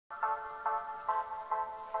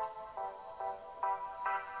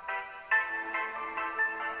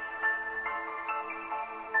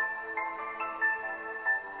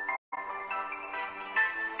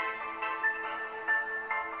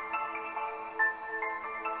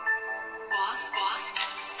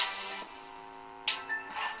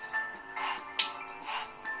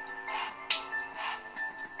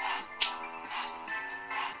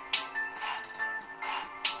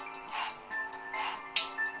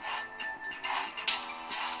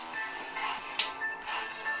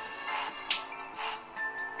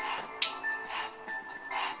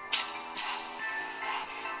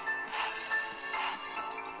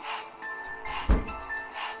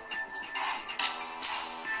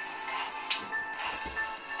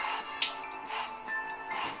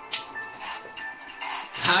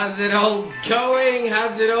How's it all going?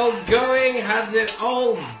 How's it all going? How's it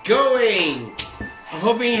all going? I'm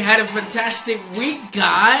hoping you had a fantastic week,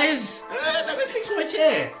 guys. Let me fix my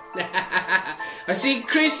chair. I see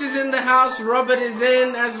Chris is in the house. Robert is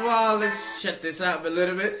in as well. Let's shut this up a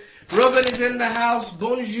little bit. Robert is in the house.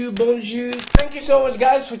 Bonjour, bonjour. Thank you so much,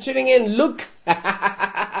 guys, for tuning in. Look.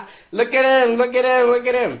 Look at him, look at him, look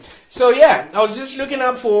at him. So yeah, I was just looking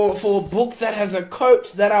up for a book that has a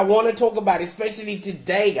quote that I want to talk about, especially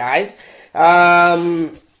today, guys.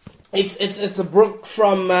 It's a book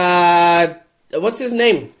from what's his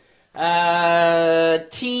name?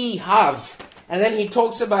 T. Harv. And then he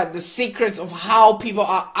talks about the secrets of how people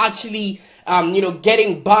are actually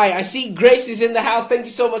getting by. I see Grace is in the house. Thank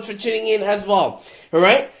you so much for tuning in as well. All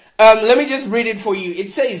right. Let me just read it for you. It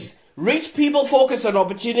says, rich people focus on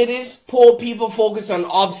opportunities, poor people focus on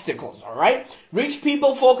obstacles, all right? Rich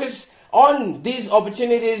people focus on these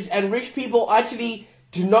opportunities, and rich people actually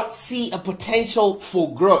do not see a potential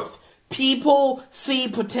for growth. People see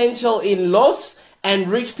potential in loss, and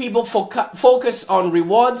rich people focus on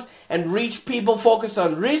rewards, and rich people focus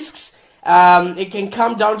on risks. It can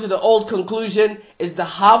come down to the old conclusion, is the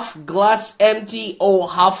half glass empty or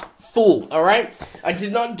half full, all right? I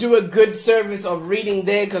did not do a good service of reading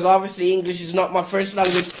there because obviously English is not my first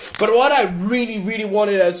language. But what I really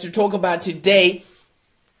wanted us to talk about today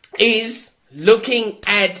is looking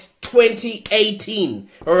at 2018,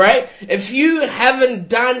 all right? If you haven't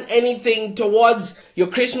done anything towards your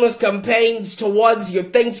Christmas campaigns, towards your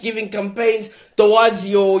Thanksgiving campaigns, towards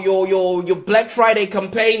your Black Friday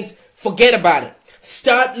campaigns, forget about it.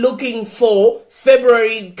 Start looking for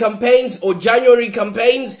February campaigns or January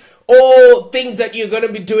campaigns, or things that you're going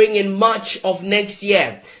to be doing in March of next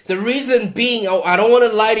year. The reason being, I don't want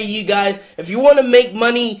to lie to you guys, if you want to make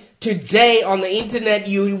money today on the internet,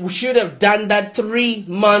 you should have done that 3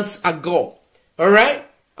 months ago. Alright?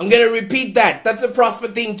 I'm going to repeat that. That's a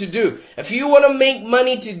prosperous thing to do. If you want to make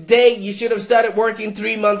money today, you should have started working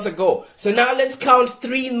 3 months ago. So now let's count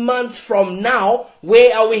 3 months from now.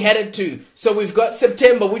 Where are we headed to? So we've got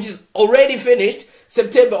September, which is already finished.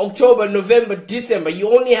 September, October, November, December.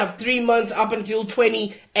 You only have 3 months up until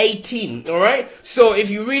 2018. All right. So if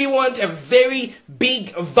you really want a very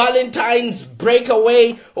big Valentine's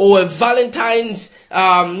breakaway or a Valentine's,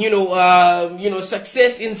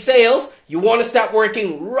 success in sales, you want to start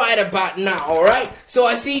working right about now. All right. So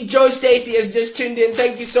I see Joe Stacy has just tuned in.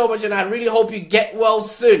 Thank you so much, and I really hope you get well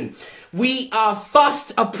soon. We are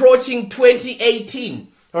fast approaching 2018.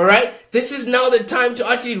 All right, this is now the time to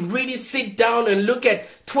actually really sit down and look at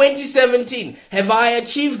 2017. Have I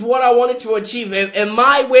achieved what I wanted to achieve? Am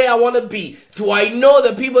I where I want to be? Do I know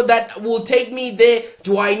the people that will take me there?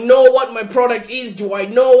 Do I know what my product is? Do I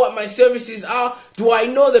know what my services are? Do I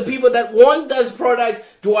know the people that want those products?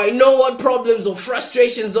 Do I know what problems or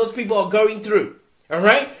frustrations those people are going through?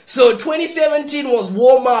 Alright, so 2017 was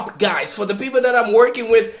warm up, guys, for the people that I'm working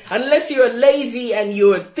with. Unless you're lazy and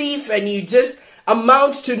you're a thief and you just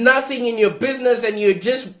amount to nothing in your business and you're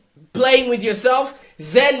just playing with yourself,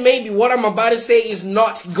 then maybe what I'm about to say is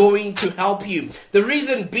not going to help you. The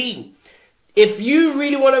reason being, if you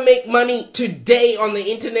really want to make money today on the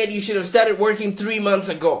internet, you should have started working 3 months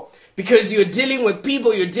ago. Because you're dealing with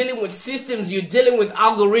people, you're dealing with systems, you're dealing with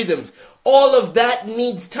algorithms. All of that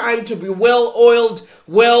needs time to be well oiled,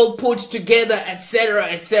 well put together, etc.,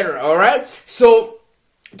 etc. All right? So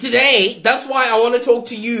today, that's why I want to talk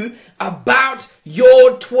to you about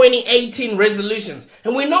your 2018 resolutions.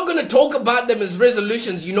 And we're not going to talk about them as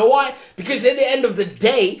resolutions. You know why? Because at the end of the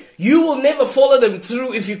day, you will never follow them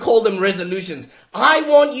through if you call them resolutions. I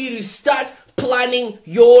want you to start planning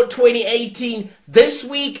your 2018 this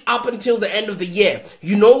week up until the end of the year.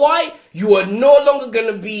 You know why? You are no longer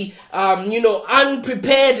going to be,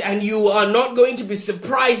 unprepared, and you are not going to be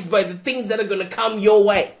surprised by the things that are going to come your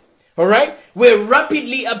way. Alright, we're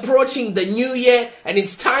rapidly approaching the new year, and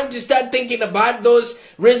it's time to start thinking about those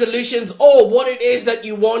resolutions or what it is that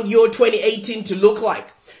you want your 2018 to look like.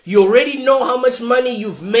 You already know how much money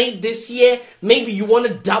you've made this year. Maybe you want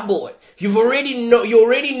to double it. You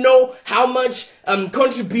already know how much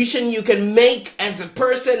contribution you can make as a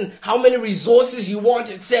person, how many resources you want,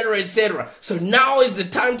 etc., etc. So now is the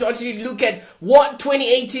time to actually look at what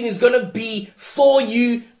 2018 is going to be for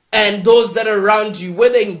you and those that are around you,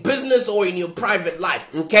 whether in business or in your private life,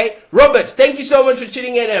 okay? Robert, thank you so much for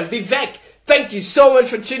tuning in, and Vivek, thank you so much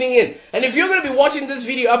for tuning in. And if you're going to be watching this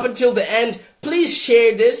video up until the end, please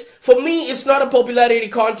share this. For me, it's not a popularity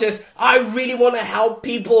contest. I really want to help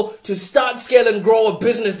people to start, scale, and grow a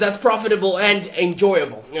business that's profitable and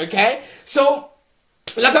enjoyable, okay? So,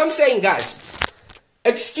 like I'm saying, guys,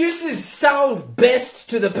 excuses sound best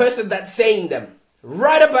to the person that's saying them.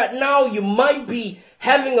 Right about now, you might be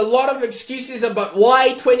having a lot of excuses about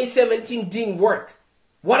why 2017 didn't work.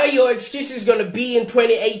 What are your excuses going to be in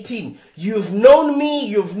 2018? You've known me,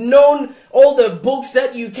 you've known all the books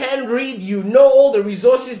that you can read, you know all the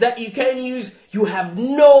resources that you can use. You have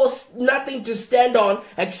nothing to stand on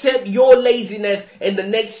except your laziness in the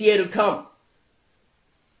next year to come.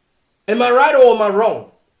 Am I right or am I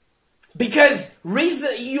wrong? Because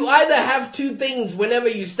you either have two things whenever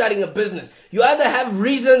you're starting a business. You either have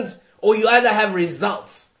reasons or you either have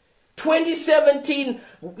results. 2017,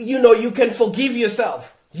 you can forgive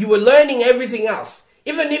yourself. You were learning everything else.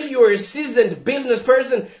 Even if you were a seasoned business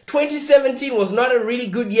person, 2017 was not a really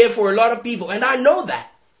good year for a lot of people. And I know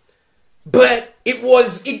that. But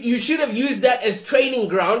you should have used that as training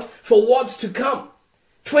ground for what's to come.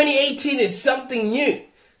 2018 is something new.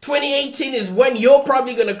 2018 is when you're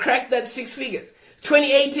probably going to crack that 6 figures.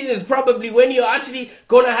 2018 is probably when you're actually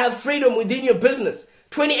going to have freedom within your business.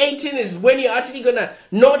 2018 is when you're actually going to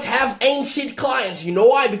not have ancient clients. You know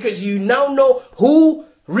why? Because you now know who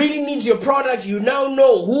really needs your product. You now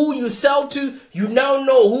know who you sell to. You now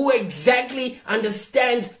know who exactly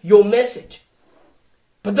understands your message.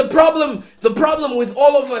 But the problem with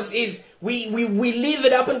all of us is we leave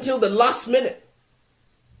it up until the last minute.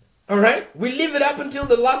 All right? We leave it up until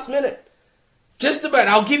the last minute. Just about.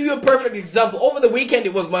 I'll give you a perfect example. Over the weekend,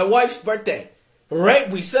 it was my wife's birthday. Right?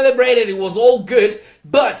 We celebrated. It was all good.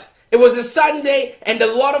 But it was a Sunday and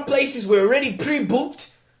a lot of places were already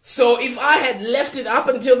pre-booked. So if I had left it up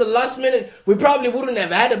until the last minute, we probably wouldn't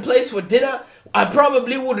have had a place for dinner. I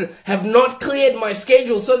probably would have not cleared my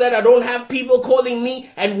schedule so that I don't have people calling me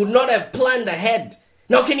and would not have planned ahead.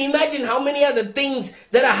 Now, can you imagine how many other things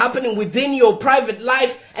that are happening within your private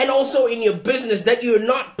life and also in your business that you're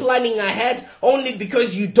not planning ahead only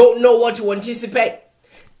because you don't know what to anticipate?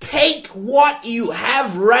 Take what you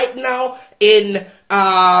have right now in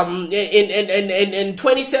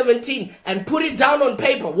 2017 and put it down on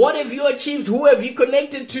paper. What have you achieved? Who have you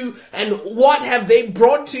connected to? And what have they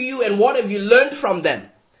brought to you? And what have you learned from them?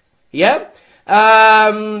 Yeah?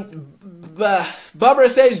 Barbara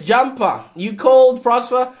says, jumper. You cold,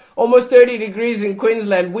 Prosper? Almost 30 degrees in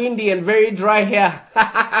Queensland. Windy and very dry here.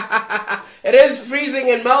 It is freezing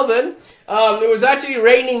in Melbourne. It was actually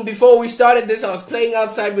raining before we started this. I was playing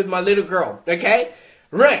outside with my little girl. Okay?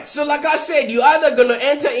 Right. So like I said, you're either going to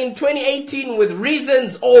enter in 2018 with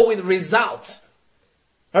reasons or with results.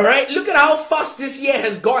 Alright? Look at how fast this year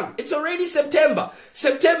has gone. It's already September.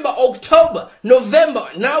 September, October, November.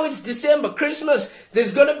 Now it's December, Christmas.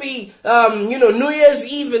 There's going to be, New Year's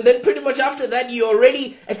Eve. And then pretty much after that, you're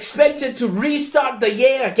already expected to restart the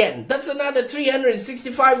year again. That's another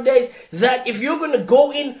 365 days that if you're going to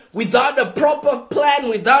go in without a proper plan,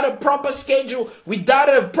 without a proper schedule, without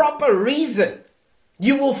a proper reason,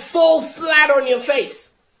 you will fall flat on your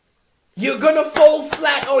face. You're going to fall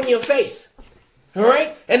flat on your face.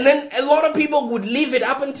 Alright? And then a lot of people would leave it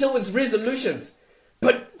up until it's resolutions.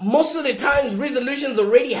 But most of the times, resolutions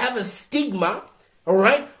already have a stigma,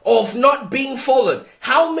 alright, of not being followed.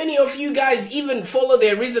 How many of you guys even follow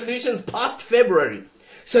their resolutions past February?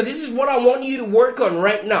 So this is what I want you to work on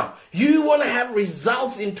right now. You want to have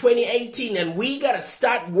results in 2018 and we got to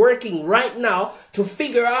start working right now to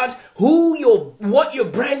figure out what your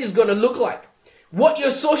brand is going to look like. What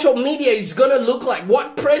your social media is going to look like.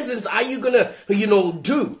 What presence are you going to,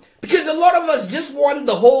 do? Because a lot of us just want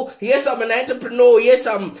the whole, yes, I'm an entrepreneur. Yes,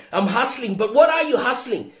 I'm hustling. But what are you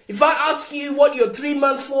hustling? If I ask you what your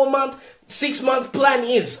 3-month, 4-month, 6-month plan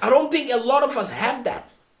is, I don't think a lot of us have that.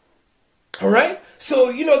 All right?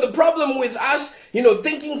 So, the problem with us,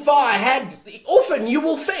 thinking far ahead, often you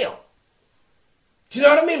will fail. Do you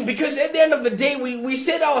know what I mean? Because at the end of the day, we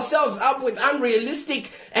set ourselves up with unrealistic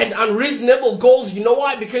and unreasonable goals. You know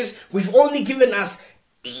why? Because we've only given us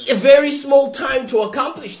a very small time to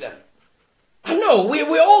accomplish them. I know,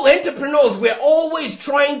 we're all entrepreneurs. We're always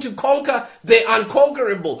trying to conquer the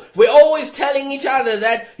unconquerable. We're always telling each other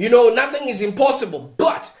that, nothing is impossible.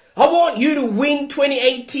 But I want you to win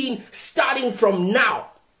 2018 starting from now.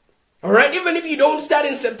 All right, even if you don't start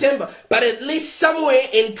in September, but at least somewhere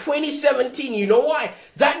in 2017, you know why?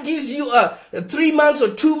 That gives you a 3 months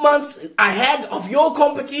or 2 months ahead of your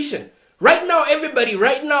competition. Right now, everybody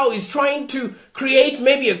right now is trying to create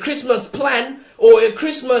maybe a Christmas plan or a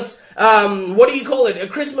Christmas, a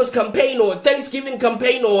Christmas campaign or a Thanksgiving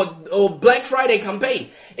campaign or Black Friday campaign.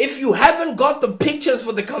 If you haven't got the pictures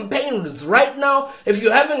for the campaigns right now, if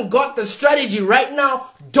you haven't got the strategy right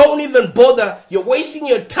now, don't even bother. You're wasting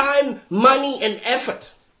your time, money, and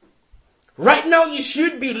effort. Right now, you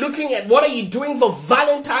should be looking at what are you doing for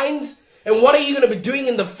Valentine's and what are you going to be doing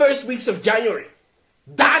in the first weeks of January.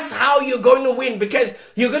 That's how you're going to win, because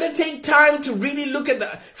you're going to take time to really look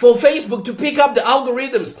at for Facebook to pick up the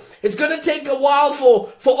algorithms. It's going to take a while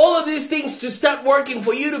for all of these things to start working,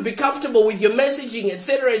 for you to be comfortable with your messaging,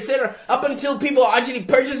 etc., up until people are actually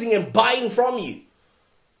purchasing and buying from you.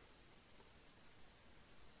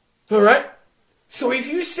 All right? So if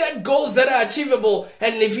you set goals that are achievable,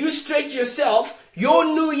 and if you stretch yourself, your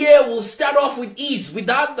new year will start off with ease,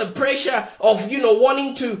 without the pressure of,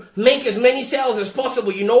 wanting to make as many sales as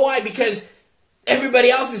possible. You know why? Because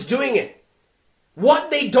everybody else is doing it.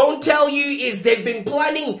 What they don't tell you is they've been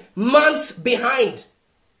planning months behind.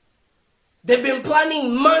 They've been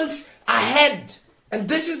planning months ahead. And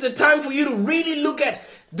this is the time for you to really look at,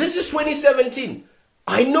 this is 2017.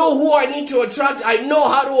 I know who I need to attract. I know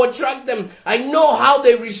how to attract them. I know how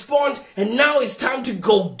they respond. And now it's time to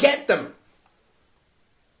go get them.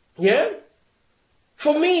 Yeah?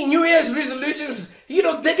 For me, New Year's resolutions,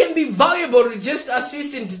 they can be valuable to just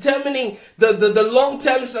assist in determining the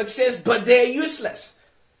long-term success, but they're useless.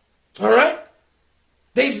 All right?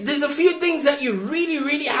 There's a few things that you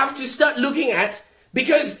really have to start looking at,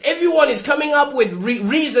 because everyone is coming up with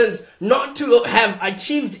reasons not to have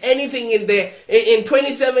achieved anything in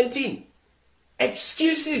 2017.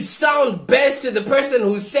 Excuses sound best to the person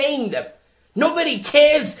who's saying them. Nobody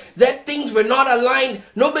cares that things were not aligned.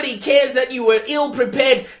 Nobody cares that you were ill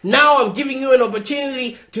prepared. Now I'm giving you an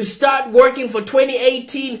opportunity to start working for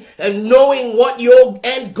 2018 and knowing what your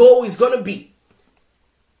end goal is going to be.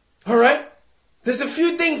 All right? There's a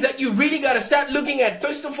few things that you really got to start looking at.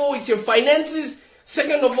 First of all, it's your finances.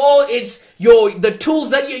 Second of all, it's the tools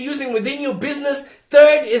that you're using within your business.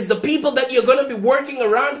 Third is the people that you're going to be working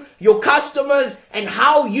around, your customers, and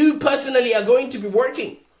how you personally are going to be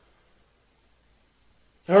working.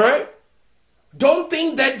 All right? Don't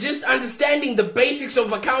think that just understanding the basics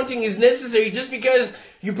of accounting is necessary just because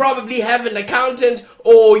you probably have an accountant,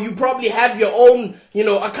 or you probably have your own,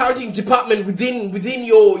 accounting department within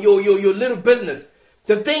your little business.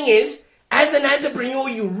 The thing is, as an entrepreneur,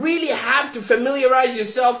 you really have to familiarize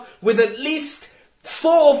yourself with at least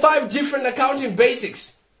 4 or 5 different accounting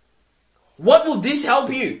basics. What will this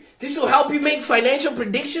help you? This will help you make financial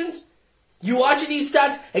predictions. You actually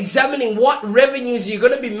start examining what revenues you're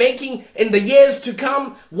going to be making in the years to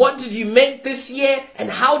come. What did you make this year, and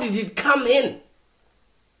how did it come in?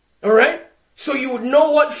 All right? So you would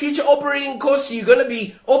know what future operating costs you're going to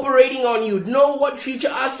be operating on. You would know what future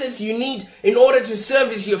assets you need in order to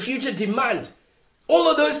service your future demand. All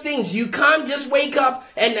of those things, you can't just wake up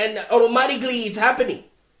and automatically it's happening.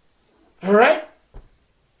 All right?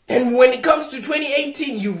 And when it comes to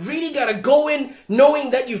 2018, you really got to go in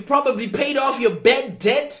knowing that you've probably paid off your bad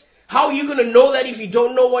debt. How are you going to know that if you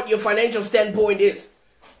don't know what your financial standpoint is?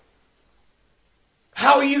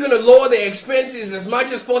 How are you going to lower the expenses as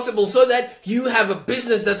much as possible so that you have a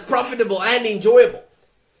business that's profitable and enjoyable?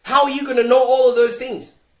 How are you going to know all of those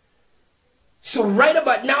things? So right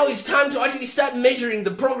about now, it's time to actually start measuring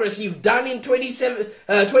the progress you've done in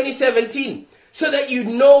 2017. So that you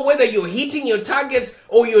know whether you're hitting your targets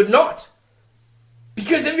or you're not.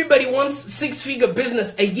 Because everybody wants 6-figure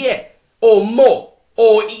business a year or more,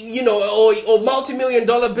 or or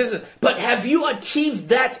multi-million-dollar business. But have you achieved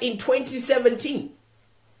that in 2017?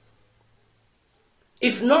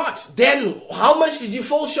 If not, then how much did you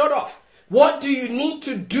fall short of? What do you need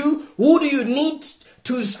to do? Who do you need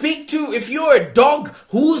to speak to? If you're a dog,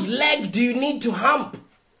 whose leg do you need to hump?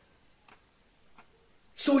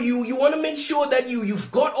 So you want to make sure that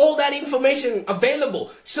you've got all that information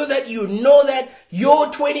available so that you know that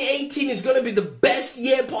your 2018 is going to be the best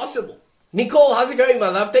year possible. Nicole, how's it going, my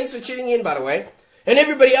love? Thanks for tuning in, by the way. And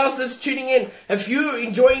everybody else that's tuning in, if you're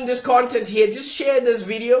enjoying this content here, just share this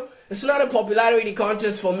video. It's not a popularity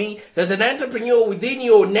contest for me. There's an entrepreneur within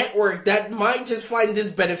your network that might just find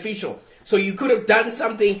this beneficial. So you could have done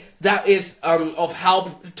something that is of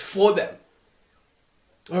help for them.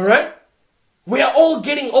 All right? We are all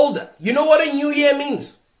getting older. You know what a new year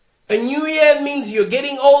means? A new year means you're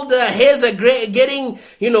getting older, hairs are getting,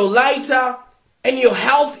 lighter, and your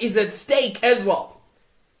health is at stake as well.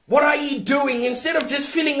 What are you doing? Instead of just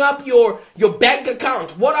filling up your bank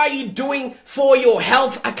account, what are you doing for your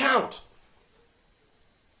health account?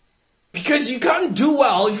 Because you can't do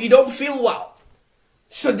well if you don't feel well.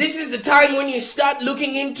 So this is the time when you start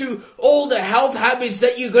looking into all the health habits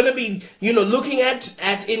that you're going to be, looking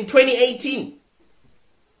at in 2018.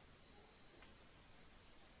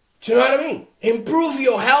 Do you know what I mean? Improve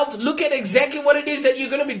your health. Look at exactly what it is that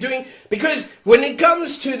you're going to be doing. Because when it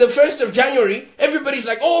comes to the 1st of January, everybody's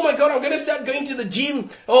like, oh my God, I'm going to start going to the gym.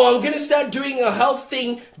 Oh, I'm going to start doing a health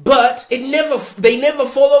thing. But they never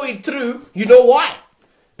follow it through. You know why?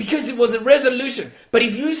 because it was a resolution. But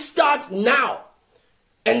if you start now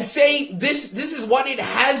and say this is what it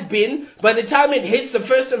has been, by the time it hits the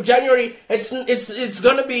 1st of January, it's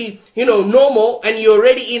gonna be, normal, and you're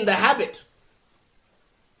already in the habit.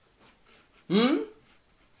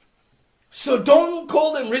 So don't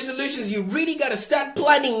call them resolutions. You really got to start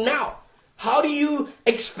planning now. How do you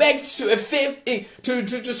expect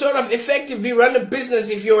to sort of effectively run a business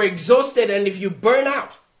if you're exhausted and if you burn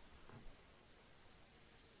out?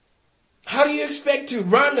 How do you expect to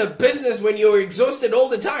run a business when you're exhausted all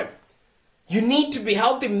the time? You need to be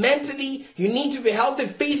healthy mentally, you need to be healthy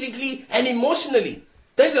physically and emotionally.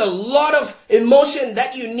 There's a lot of emotion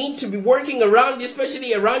that you need to be working around,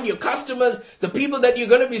 especially around your customers, the people that you're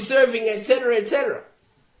going to be serving, etc., etc.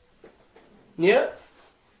 Yeah?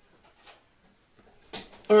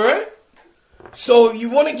 Alright? So you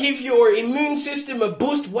want to give your immune system a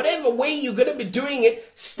boost, whatever way you're going to be doing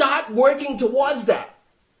it, start working towards that.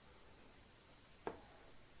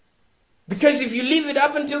 Because if you leave it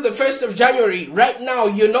up until the 1st of January, right now,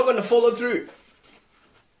 you're not going to follow through.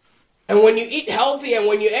 And when you eat healthy and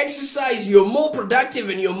when you exercise, you're more productive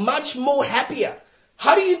and you're much more happier.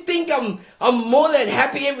 How do you think I'm more than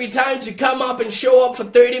happy every time to come up and show up for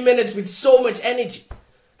 30 minutes with so much energy?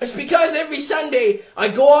 It's because every Sunday I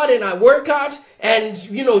go out and I work out, and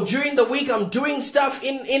during the week I'm doing stuff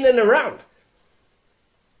in and around.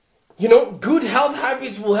 Good health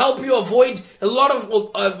habits will help you avoid a lot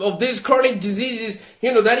of these chronic diseases,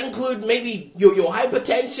 that include maybe your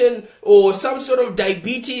hypertension or some sort of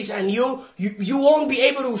diabetes, and you won't be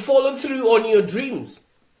able to follow through on your dreams.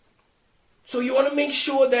 So you want to make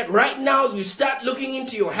sure that right now you start looking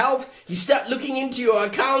into your health, you start looking into your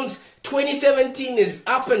accounts. 2017 is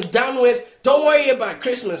up and done with. Don't worry about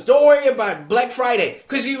Christmas. Don't worry about Black Friday,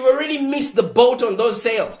 because you've already missed the boat on those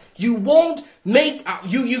sales. You won't make,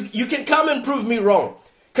 you can come and prove me wrong.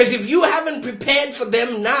 Because if you haven't prepared for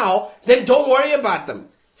them now, then don't worry about them.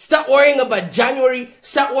 Start worrying about January.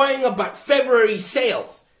 Start worrying about February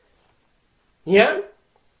sales. Yeah?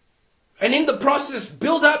 And in the process,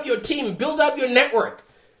 build up your team. Build up your network.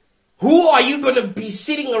 Who are you going to be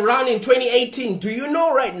sitting around in 2018? Do you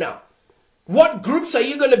know right now? What groups are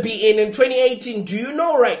you going to be in 2018? Do you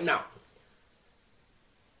know right now?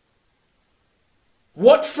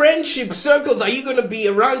 What friendship circles are you going to be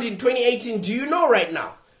around in 2018? Do you know right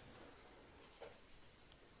now?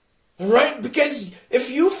 Right? Because if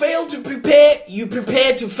you fail to prepare, you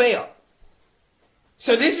prepare to fail.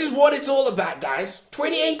 So this is what it's all about, guys.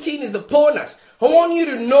 2018 is upon us. I want you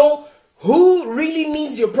to know who really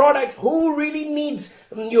needs your product, who really needs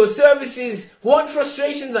your services, what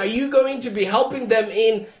frustrations are you going to be helping them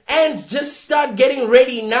in, and just start getting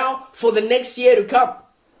ready now for the next year to come.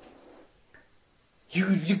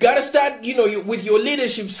 You got to start, with your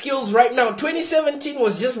leadership skills right now. 2017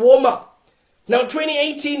 was just warm up. Now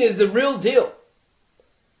 2018 is the real deal.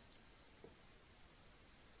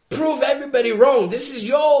 Prove everybody wrong. This is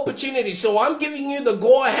your opportunity. So I'm giving you the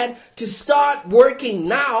go ahead to start working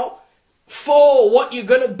now for what you're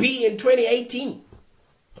going to be in 2018.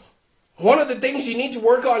 One of the things you need to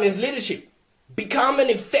work on is leadership. Become an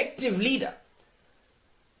effective leader.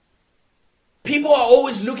 People are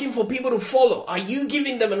always looking for people to follow. Are you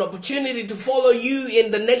giving them an opportunity to follow you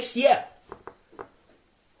in the next year?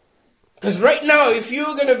 Because right now, if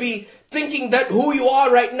you're going to be thinking that who you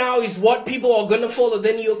are right now is what people are going to follow,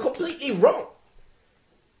 then you're completely wrong.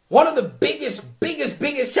 One of the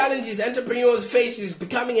biggest challenges entrepreneurs face is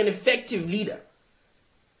becoming an effective leader.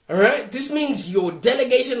 Alright? This means your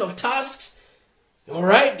delegation of tasks,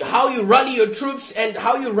 alright? How you rally your troops and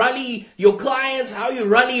how you rally your clients, how you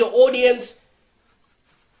rally your audience,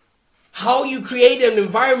 how you create an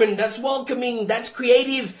environment that's welcoming, that's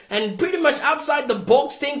creative, and pretty much outside the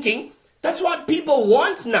box thinking. That's what people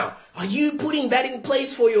want now. Are you putting that in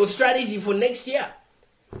place for your strategy for next year?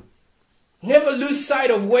 Never lose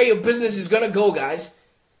sight of where your business is going to go, guys.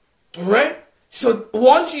 Alright? So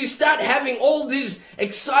once you start having all these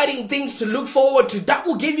exciting things to look forward to, that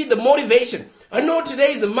will give you the motivation. I know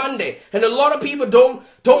today is a Monday and a lot of people don't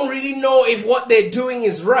really know if what they're doing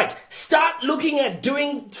is right. Start looking at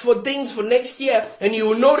doing for things for next year and you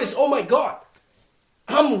will notice, oh my God,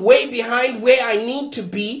 I'm way behind where I need to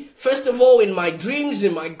be, first of all, in my dreams,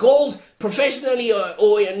 in my goals, professionally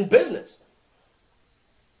or in business.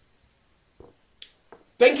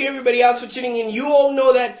 Thank you everybody else for tuning in. You all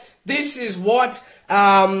know that this is what,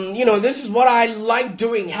 this is what I like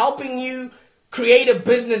doing, helping you create a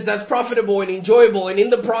business that's profitable and enjoyable. And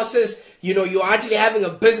in the process, you're actually having a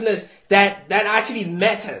business that actually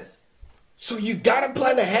matters. So you got to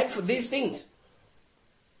plan ahead for these things.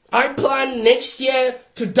 I plan next year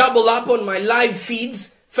to double up on my live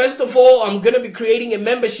feeds First of all, I'm going to be creating a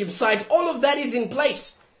membership site. All of that is in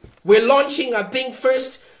place. We're launching, I think,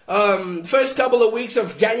 first couple of weeks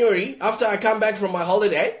of January after I come back from my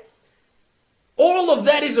holiday. All of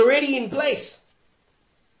that is already in place.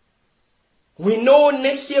 We know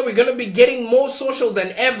next year we're going to be getting more social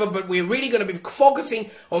than ever, but we're really going to be focusing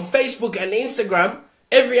on Facebook and Instagram.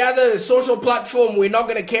 Every other social platform we're not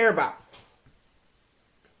going to care about.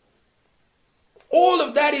 All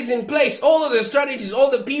of that is in place. All of the strategies,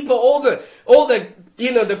 all the people, all the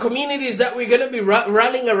the communities that we're going to be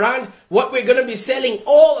running around, what we're going to be selling,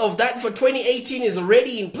 all of that for 2018 is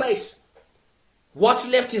already in place. What's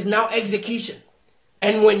left is now execution.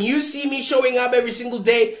 And when you see me showing up every single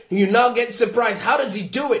day, you now get surprised. How does he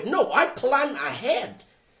do it? No, I plan ahead.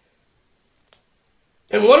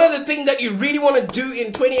 And one of the things that you really want to do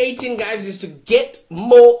in 2018, guys, is to get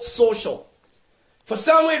more social. For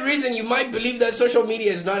some weird reason, you might believe that social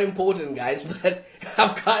media is not important, guys, but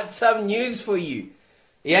I've got some news for you.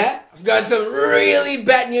 Yeah, I've got some really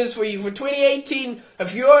bad news for you. For 2018,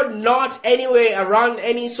 if you're not anywhere around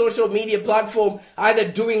any social media platform, either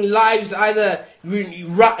doing lives, either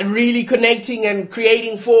really connecting and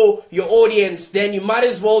creating for your audience, then you might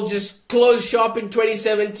as well just close shop in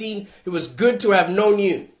 2017. It was good to have known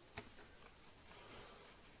you.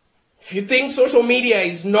 If you think social media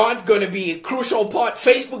is not going to be a crucial part,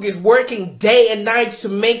 Facebook is working day and night to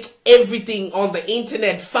make everything on the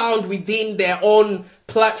internet found within their own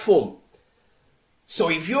platform. So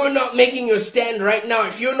if you're not making your stand right now,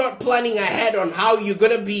 if you're not planning ahead on how you're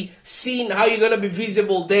going to be seen, how you're going to be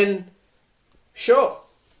visible, then sure.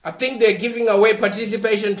 I think they're giving away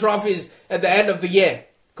participation trophies at the end of the year.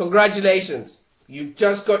 Congratulations. You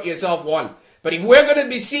just got yourself one. But if we're going to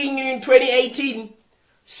be seeing you in 2018,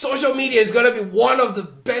 social media is going to be one of the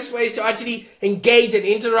best ways to actually engage and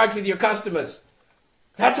interact with your customers.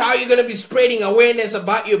 That's how you're going to be spreading awareness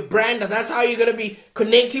about your brand. And that's how you're going to be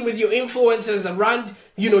connecting with your influencers around,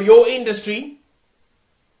 your industry.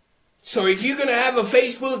 So if you're going to have a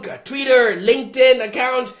Facebook, a Twitter, LinkedIn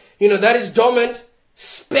account, that is dormant,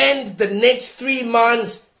 spend the next 3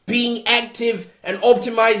 months being active and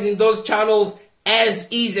optimizing those channels as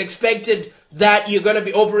is expected that you're going to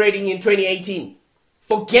be operating in 2018.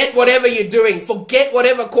 Forget whatever you're doing. Forget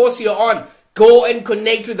whatever course you're on. Go and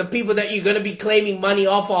connect with the people that you're going to be claiming money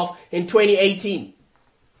off of in 2018.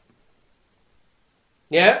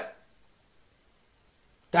 Yeah?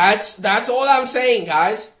 That's all I'm saying,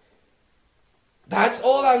 guys. That's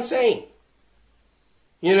all I'm saying.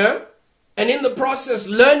 And in the process,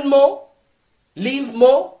 learn more, live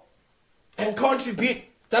more, and contribute.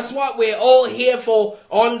 That's what we're all here for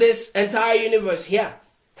on this entire universe here.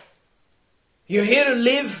 You're here to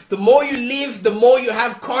live. The more you live, the more you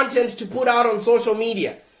have content to put out on social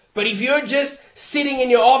media. But if you're just sitting in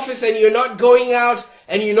your office and you're not going out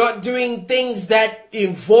and you're not doing things that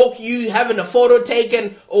invoke you having a photo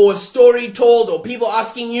taken or a story told or people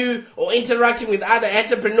asking you or interacting with other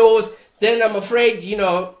entrepreneurs, then I'm afraid, you're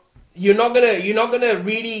not gonna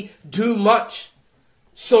really do much.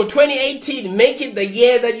 So 2018, make it the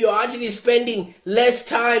year that you're actually spending less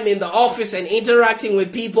time in the office and interacting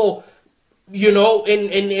with people,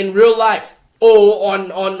 in real life or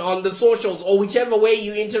on the socials or whichever way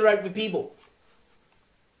you interact with people.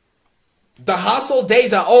 The hustle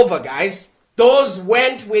days are over, guys. Those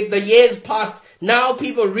went with the years past. Now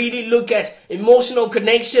people really look at emotional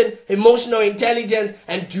connection, emotional intelligence,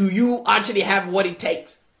 and do you actually have what it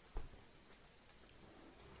takes?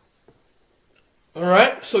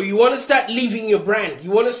 Alright? So you want to start living your brand.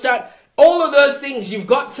 You want to start all of those things. You've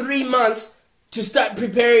got 3 months to start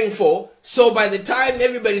preparing for. So by the time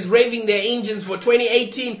everybody's raving their engines for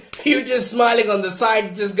 2018, you're just smiling on the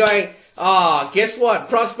side, just going, guess what?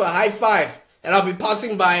 Prosper, high five. And I'll be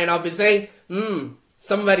passing by and I'll be saying,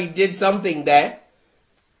 somebody did something there.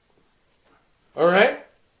 Alright?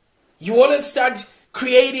 You want to start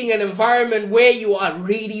creating an environment where you are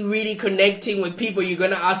really, really connecting with people you're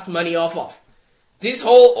going to ask money off of. This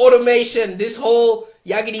whole automation, this whole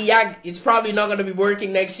yaggity yag, it's probably not going to be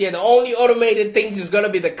working next year. The only automated things is going to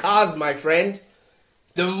be the cars, my friend.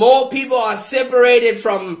 The more people are separated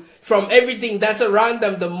from everything that's around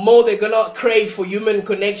them, the more they're going to crave for human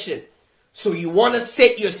connection. So you want to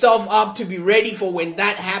set yourself up to be ready for when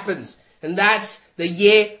that happens. And that's the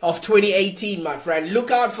year of 2018, my friend.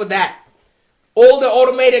 Look out for that. All the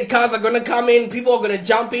automated cars are going to come in. People are going to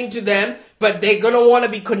jump into them. But they're going to want to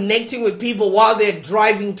be connecting with people while they're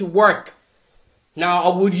driving to work.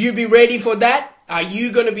 Now, would you be ready for that? Are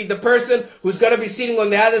you going to be the person who's going to be sitting on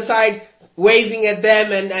the other side, waving at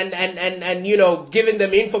them and giving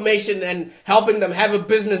them information and helping them have a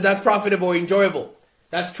business that's profitable, enjoyable?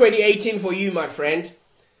 That's 2018 for you, my friend.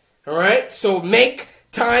 Alright? So make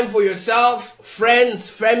time for yourself, friends,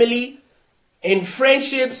 family. In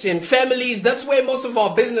friendships, in families, that's where most of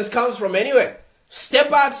our business comes from anyway.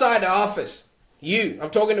 Step outside the office.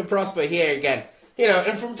 I'm talking to Prosper here again.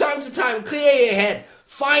 And from time to time, clear your head.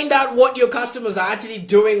 Find out what your customers are actually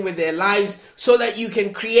doing with their lives so that you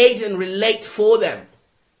can create and relate for them.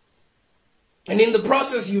 And in the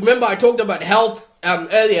process, you remember I talked about health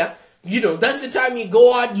earlier. That's the time you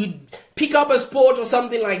go out, you pick up a sport or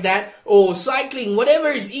something like that, or cycling, whatever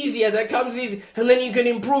is easier, that comes easy, and then you can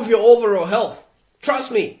improve your overall health.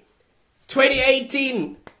 Trust me,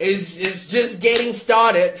 2018 is just getting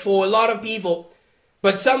started for a lot of people,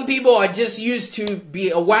 but some people are just used to be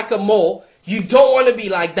a whack-a-mole. You don't want to be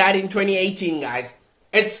like that in 2018, guys.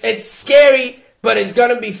 It's scary, but it's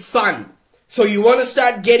gonna be fun. So you want to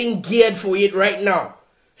start getting geared for it right now.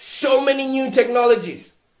 So many new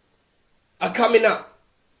technologies are coming up.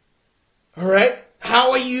 Alright?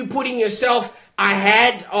 How are you putting yourself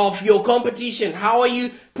ahead of your competition? How are you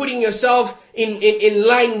putting yourself in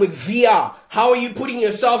line with VR? How are you putting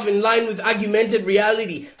yourself in line with augmented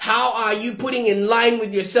reality? How are you putting in line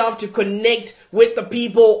with yourself to connect with the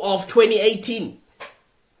people of 2018?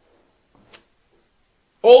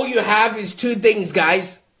 All you have is two things,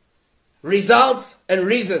 guys. Results and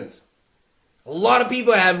reasons. A lot of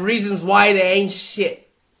people have reasons why they ain't shit.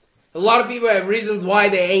 A lot of people have reasons why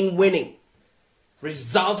they ain't winning.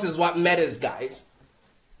 Results is what matters, guys.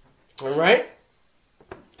 Alright?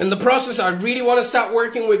 In the process, I really want to start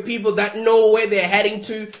working with people that know where they're heading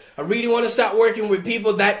to. I really want to start working with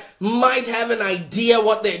people that might have an idea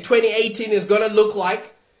what their 2018 is going to look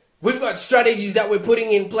like. We've got strategies that we're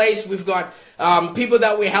putting in place. We've got people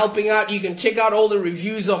that we're helping out. You can check out all the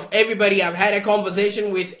reviews of everybody I've had a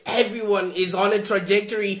conversation with. Everyone is on a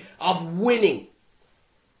trajectory of winning.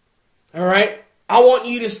 Alright? I want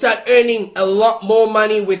you to start earning a lot more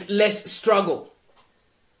money with less struggle.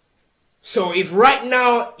 So if right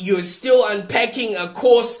now you're still unpacking a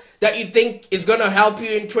course that you think is going to help you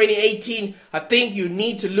in 2018, I think you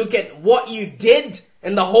need to look at what you did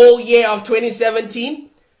in the whole year of 2017.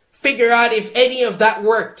 Figure out if any of that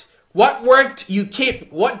worked. What worked, you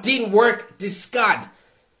keep. What didn't work, discard.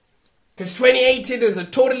 Because 2018 is a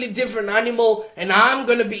totally different animal, and I'm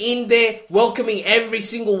going to be in there welcoming every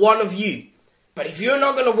single one of you. But if you're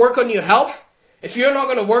not going to work on your health, if you're not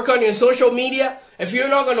going to work on your social media, if you're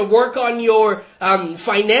not going to work on your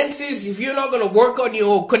finances, if you're not going to work on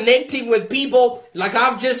your connecting with people, like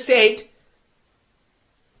I've just said,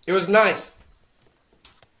 it was nice.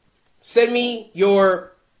 Send me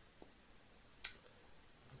your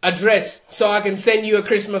address so I can send you a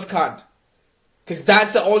Christmas card. Because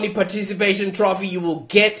that's the only participation trophy you will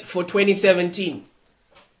get for 2017.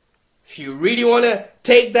 If you really want to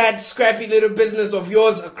take that scrappy little business of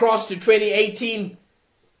yours across to 2018,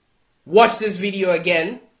 watch this video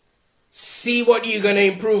again. See what you're going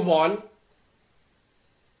to improve on.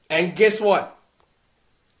 And guess what?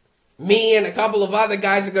 Me and a couple of other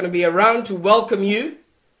guys are going to be around to welcome you.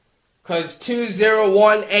 Because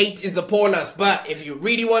 2018 is upon us. But if you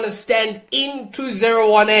really want to stand in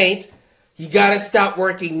 2018, you got to start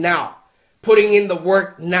working now. Putting in the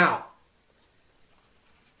work now.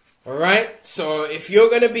 Alright? So if you're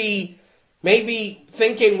going to be maybe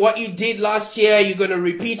thinking what you did last year, you're going to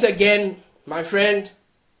repeat again, my friend.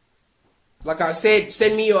 Like I said,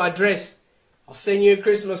 send me your address. I'll send you a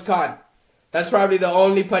Christmas card. That's probably the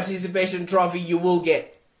only participation trophy you will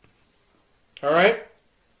get. Alright?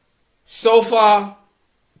 So far,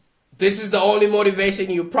 this is the only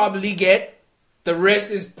motivation you probably get. The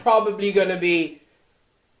rest is probably going to be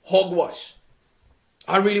hogwash.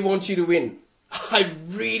 I really want you to win. I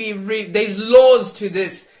really, there's laws to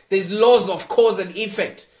this. There's laws of cause and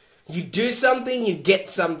effect. You do something, you get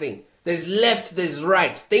something. There's left, there's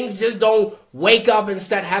right. Things just don't wake up and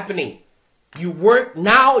start happening. You work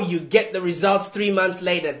now, you get the results 3 months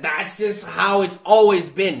later. That's just how it's always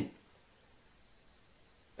been.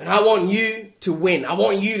 And I want you to win. I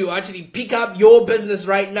want you to actually pick up your business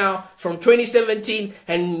right now from 2017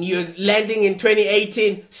 and you're landing in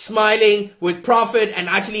 2018 smiling with profit and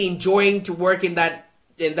actually enjoying to work in that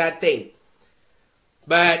thing.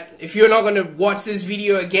 But if you're not going to watch this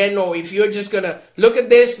video again, or if you're just going to look at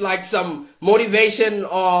this like some motivation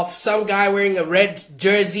of some guy wearing a red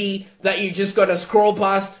jersey that you're just going to scroll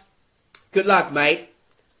past, good luck, mate.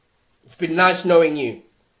 It's been nice knowing you.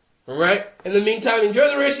 Alright? In the meantime, enjoy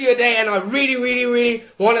the rest of your day, and I really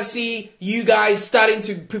want to see you guys starting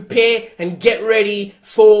to prepare and get ready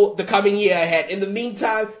for the coming year ahead. In the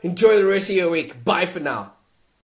meantime, enjoy the rest of your week. Bye for now.